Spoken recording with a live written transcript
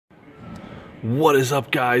What is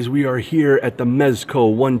up, guys? We are here at the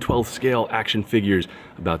Mezco 1/12 scale action figures,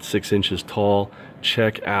 about 6 inches tall.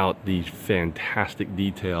 Check out the fantastic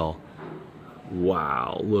detail.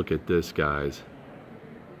 Wow, look at this, guys.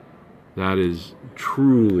 That is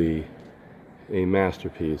truly a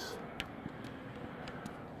masterpiece.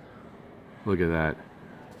 Look at that.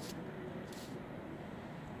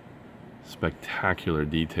 Spectacular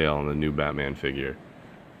detail on the new Batman figure.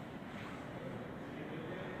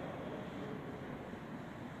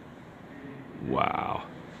 Wow.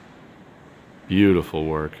 Beautiful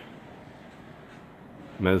work.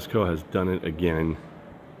 Mezco has done it again.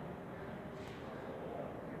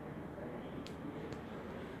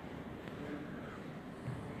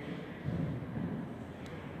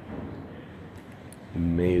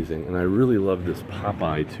 Amazing. And I really love this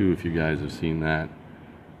Popeye too, if you guys have seen that.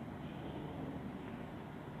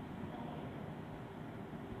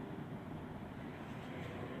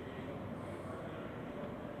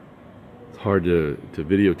 Hard to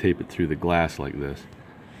videotape it through the glass like this.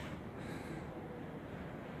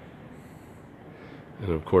 And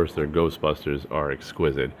of course their Ghostbusters are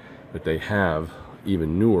exquisite, but they have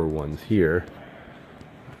even newer ones here.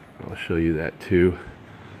 I'll show you that too.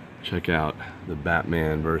 Check out the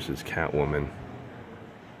Batman versus Catwoman.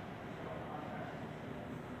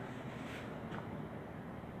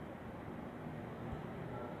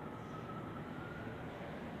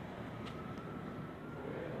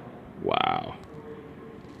 Wow.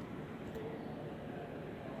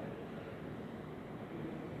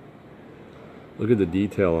 Look at the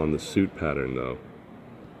detail on the suit pattern though.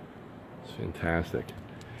 It's fantastic.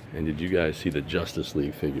 And did you guys see the Justice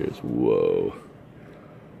League figures? Whoa.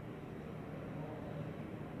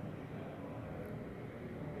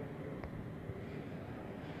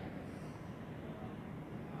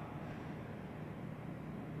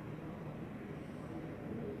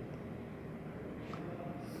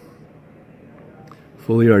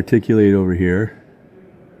 Fully articulate over here.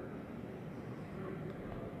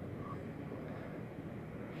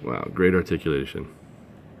 Wow, great articulation.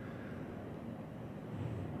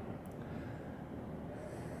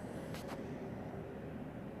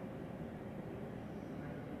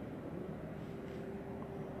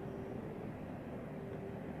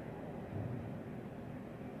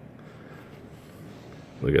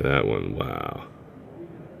 Look at that one, wow.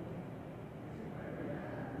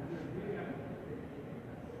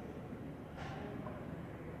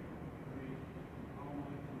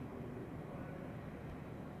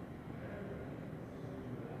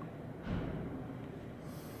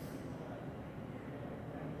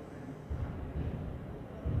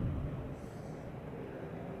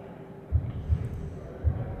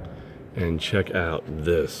 And check out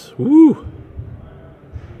this. Woo!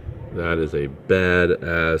 That is a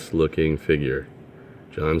badass looking figure.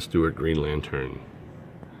 John Stewart Green Lantern.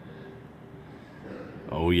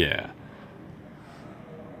 Oh yeah.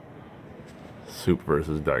 Soup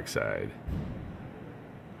versus Darkseid.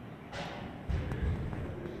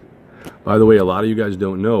 By the way, a lot of you guys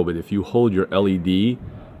don't know, but if you hold your LED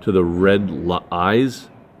to the red eyes,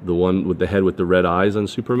 the one with the head with the red eyes on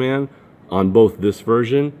Superman, on both this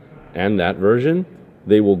version and that version,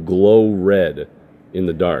 they will glow red in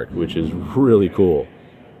the dark, which is really cool.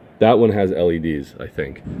 That one has LEDs, I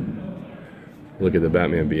think. Look at the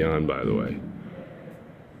Batman Beyond, by the way.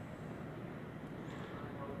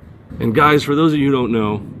 And guys, for those of you who don't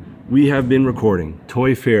know, we have been recording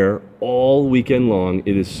Toy Fair all weekend long.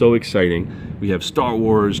 It is so exciting. We have Star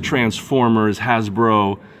Wars, Transformers,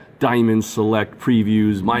 Hasbro, Diamond Select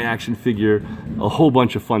previews, My Action Figure, a whole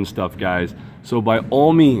bunch of fun stuff, guys. So by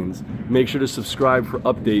all means, make sure to subscribe for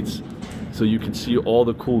updates so you can see all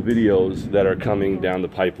the cool videos that are coming down the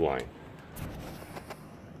pipeline.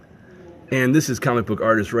 And this is comic book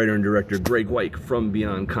artist, writer, and director Greg Weick from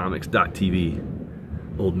BeyondComics.tv.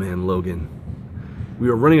 Old Man Logan. We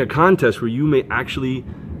are running a contest where you may actually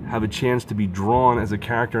have a chance to be drawn as a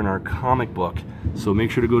character in our comic book. So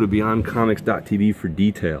make sure to go to BeyondComics.tv for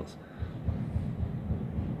details.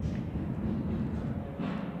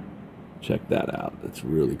 Check that out. That's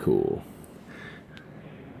really cool.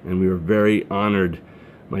 And we were very honored,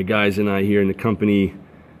 my guys and I here in the company,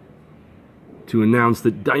 to announce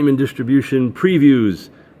that Diamond Distribution Previews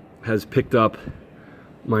has picked up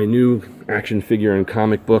my new action figure and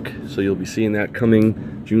comic book. So you'll be seeing that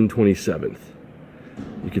coming June 27th.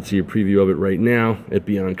 You can see a preview of it right now at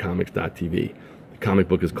BeyondComics.tv. The comic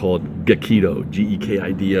book is called Gekido,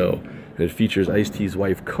 G-E-K-I-D-O, and it features Ice-T's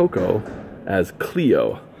wife Coco as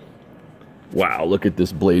Cleo. Wow, look at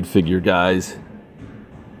this Blade figure, guys.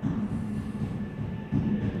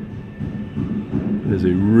 It is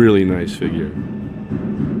a really nice figure.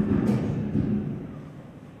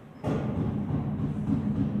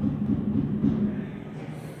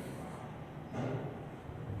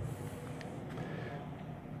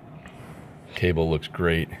 cable looks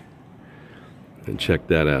great. And check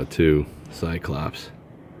that out too, Cyclops.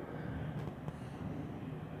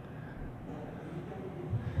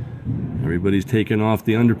 Everybody's taking off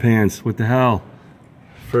the underpants. What the hell?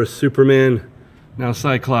 First Superman, now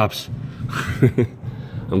Cyclops.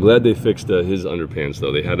 I'm glad they fixed his underpants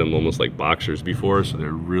though. They had them almost like boxers before, so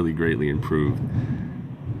they're really greatly improved.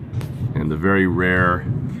 And the very rare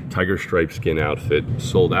tiger stripe skin outfit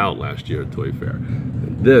sold out last year at Toy Fair.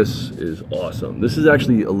 And this is awesome. This is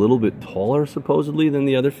actually a little bit taller supposedly than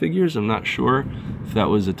the other figures. I'm not sure if that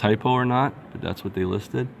was a typo or not, but that's what they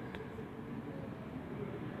listed.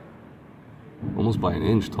 Almost by an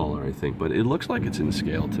inch taller, I think, but it looks like it's in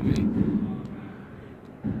scale to me.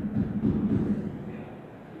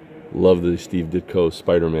 Love the Steve Ditko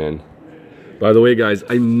Spider-Man. By the way, guys,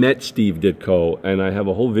 I met Steve Ditko, and I have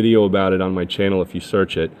a whole video about it on my channel if you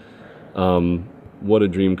search it. What a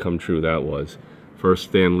dream come true that was. First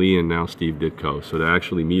Stan Lee and now Steve Ditko. So to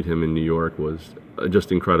actually meet him in New York was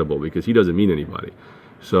just incredible because he doesn't meet anybody.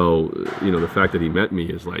 So, you know, the fact that he met me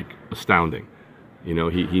is like astounding. You know,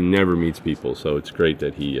 he never meets people, so it's great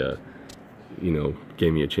that he, you know,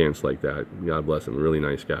 gave me a chance like that. God bless him, a really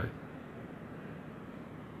nice guy.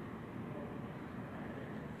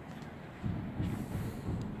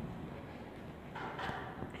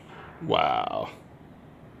 Wow.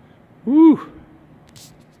 Woo!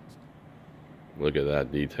 Look at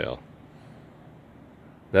that detail.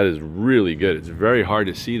 That is really good. It's very hard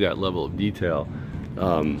to see that level of detail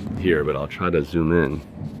here, but I'll try to zoom in.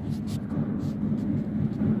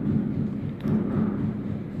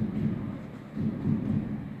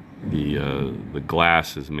 The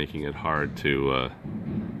glass is making it hard to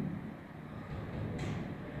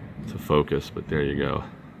focus, but there you go.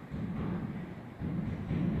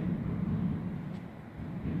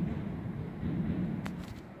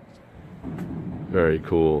 Very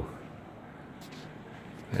cool.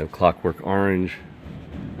 I have Clockwork Orange.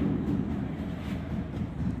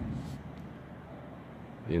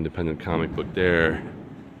 The independent comic book there.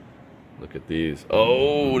 Look at these.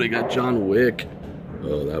 Oh, they got John Wick.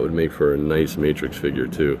 Oh, that would make for a nice Matrix figure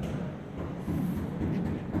too.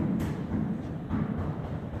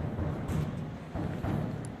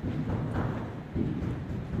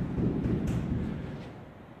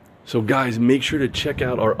 So guys, make sure to check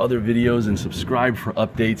out our other videos and subscribe for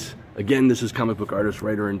updates. Again, this is comic book artist,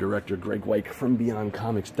 writer, and director Greg Weick from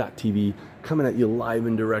BeyondComics.tv, coming at you live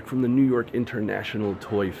and direct from the New York International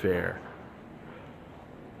Toy Fair.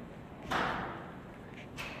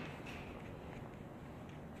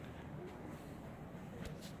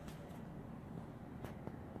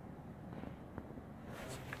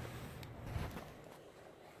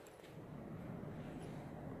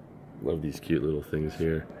 Love these cute little things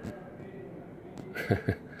here.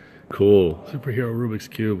 Cool. Superhero Rubik's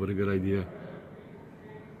Cube, what a good idea.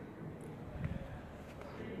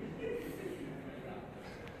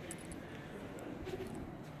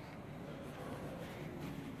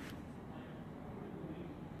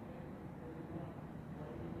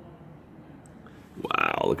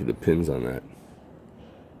 Wow, look at the pins on that.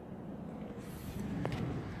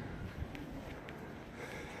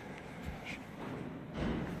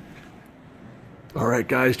 Alright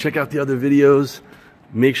guys, check out the other videos.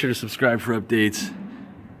 Make sure to subscribe for updates.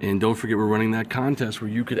 And don't forget we're running that contest where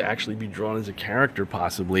you could actually be drawn as a character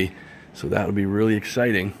possibly. So that would be really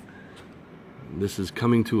exciting. This is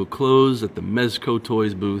coming to a close at the Mezco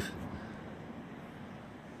Toys booth.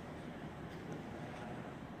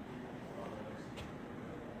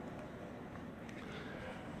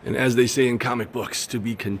 And as they say in comic books, to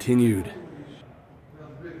be continued.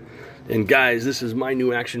 And guys, this is my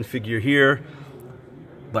new action figure here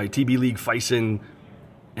by TB League Fison,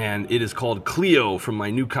 and it is called Cleo from my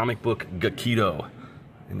new comic book Gakido,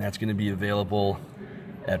 and that's going to be available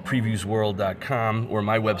at previewsworld.com or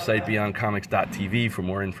my website beyondcomics.tv for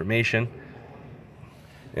more information.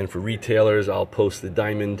 And for retailers, I'll post the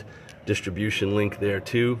Diamond distribution link there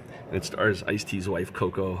too, and it stars Ice-T's wife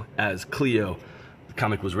Coco as Cleo. The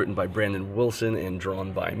comic was written by Brandon Wilson and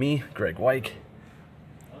drawn by me, Greg Weick,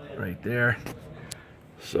 right there.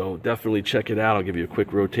 So definitely check it out. I'll give you a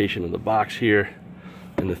quick rotation of the box here.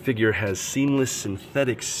 And the figure has seamless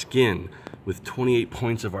synthetic skin with 28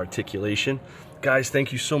 points of articulation. Guys,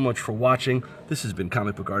 thank you so much for watching. This has been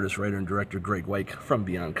comic book artist, writer, and director Greg Weick from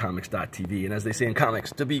BeyondComics.tv. And as they say in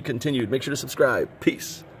comics, to be continued. Make sure to subscribe.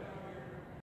 Peace.